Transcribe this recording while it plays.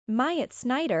Myatt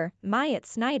Snyder,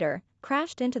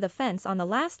 crashed into the fence on the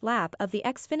last lap of the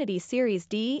Xfinity Series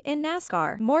D in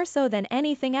NASCAR. More so than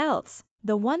anything else,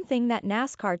 the one thing that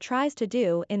NASCAR tries to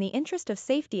do in the interest of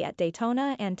safety at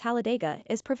Daytona and Talladega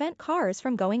is prevent cars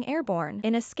from going airborne.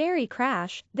 In a scary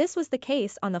crash, this was the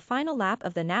case on the final lap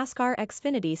of the NASCAR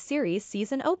Xfinity Series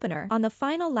season opener. On the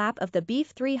final lap of the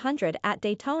Beef 300 at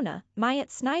Daytona,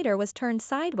 Myatt Snider was turned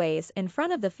sideways in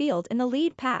front of the field in the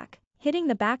lead pack, hitting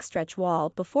the backstretch wall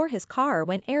before his car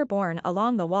went airborne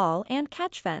along the wall and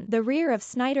catch fence. The rear of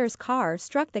Snyder's car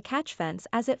struck the catch fence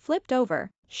as it flipped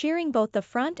over, shearing both the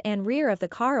front and rear of the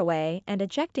car away and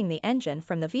ejecting the engine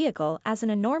from the vehicle as an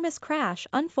enormous crash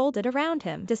unfolded around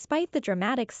him. Despite the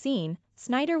dramatic scene,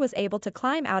 Snyder was able to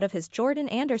climb out of his Jordan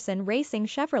Anderson Racing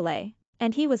Chevrolet,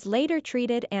 and he was later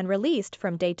treated and released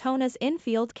from Daytona's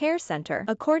infield care center.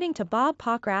 According to Bob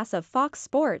Pockras of Fox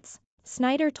Sports,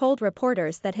 Snyder told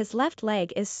reporters that his left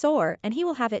leg is sore and he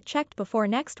will have it checked before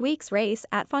next week's race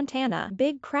at Fontana.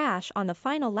 Big crash on the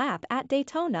final lap at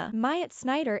Daytona. Myatt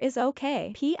Snider is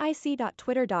okay.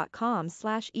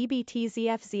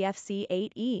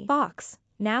 pic.twitter.com/ebtzfzfc8e. Fox,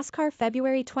 NASCAR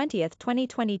February 20,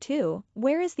 2022.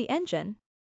 Where is the engine?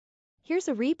 Here's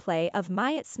a replay of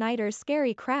Myatt Snyder's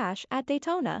scary crash at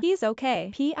Daytona. He's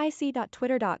okay.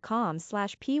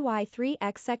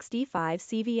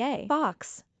 pic.twitter.com/py3xxd5cva.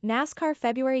 Fox, NASCAR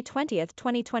February 20,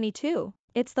 2022.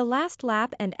 It's the last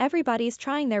lap and everybody's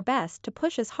trying their best to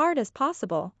push as hard as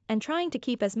possible and trying to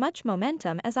keep as much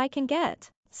momentum as I can get.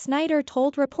 Snyder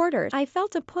told reporters, I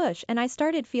felt a push and I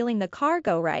started feeling the car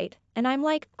go right, and I'm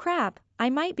like, crap, I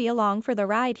might be along for the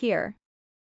ride here.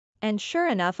 And sure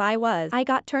enough I was. I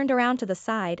got turned around to the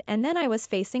side and then I was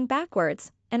facing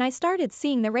backwards, and I started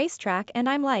seeing the racetrack and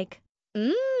I'm like,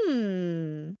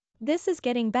 this is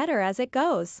getting better as it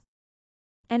goes.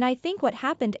 And I think what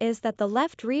happened is that the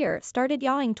left rear started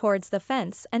yawing towards the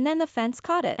fence and then the fence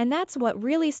caught it. And that's what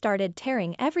really started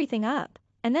tearing everything up.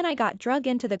 And then I got drug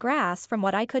into the grass from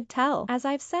what I could tell. As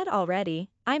I've said already,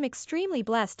 I'm extremely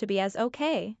blessed to be as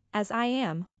okay as I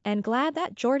am, and glad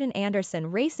that Jordan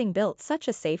Anderson Racing built such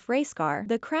a safe race car.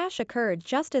 The crash occurred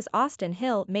just as Austin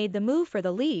Hill made the move for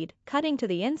the lead, cutting to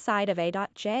the inside of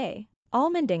A.J.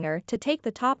 Allmendinger to take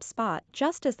the top spot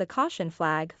just as the caution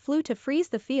flag flew to freeze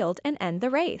the field and end the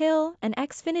race. Hill, an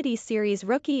Xfinity Series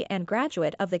rookie and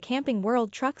graduate of the Camping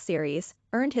World Truck Series,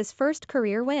 earned his first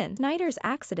career win. Snyder's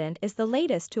accident is the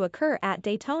latest to occur at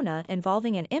Daytona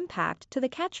involving an impact to the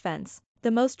catch fence,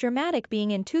 the most dramatic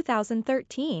being in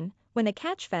 2013, when the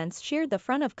catch fence sheared the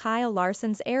front of Kyle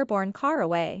Larson's airborne car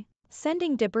away,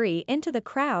 sending debris into the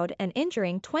crowd and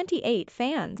injuring 28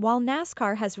 fans. While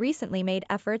NASCAR has recently made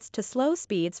efforts to slow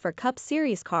speeds for Cup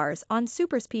Series cars on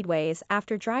superspeedways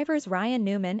after drivers Ryan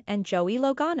Newman and Joey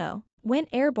Logano went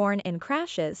airborne in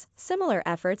crashes, similar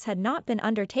efforts had not been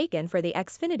undertaken for the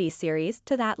Xfinity Series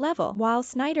to that level. While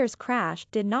Snyder's crash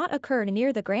did not occur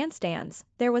near the grandstands,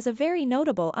 there was a very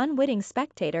notable unwitting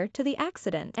spectator to the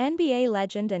accident. NBA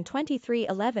legend and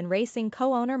 23XI Racing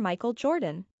co-owner Michael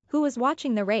Jordan, who was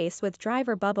watching the race with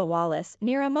driver Bubba Wallace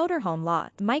near a motorhome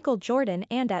lot. Michael Jordan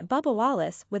and at Bubba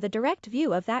Wallace with a direct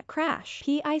view of that crash.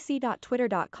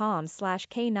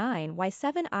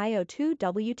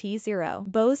 pic.twitter.com/K9Y7IO2WT0.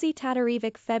 Bozy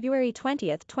Tatarevic February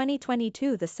 20,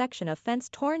 2022. The section of fence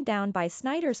torn down by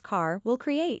Snyder's car will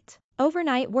create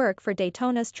overnight work for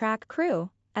Daytona's track crew,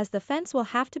 as the fence will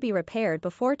have to be repaired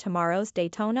before tomorrow's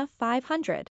Daytona 500.